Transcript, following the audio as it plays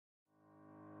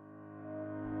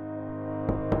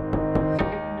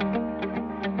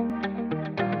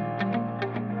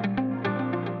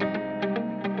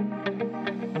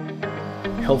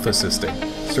Health Assisting,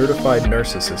 Certified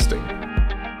Nurse Assisting.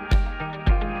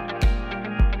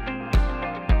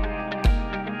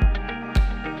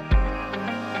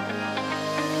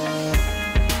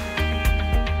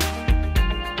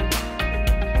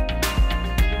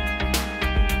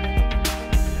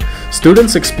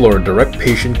 Students explore direct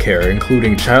patient care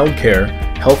including childcare,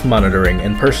 health monitoring,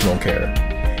 and personal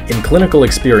care. In clinical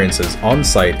experiences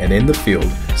on-site and in the field,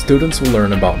 students will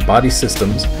learn about body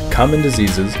systems, common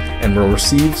diseases, and will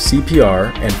receive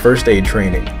CPR and First Aid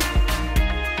training.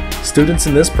 Students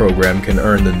in this program can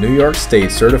earn the New York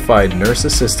State Certified Nurse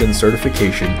Assistant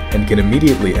certification and can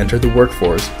immediately enter the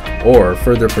workforce or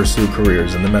further pursue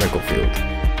careers in the medical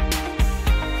field.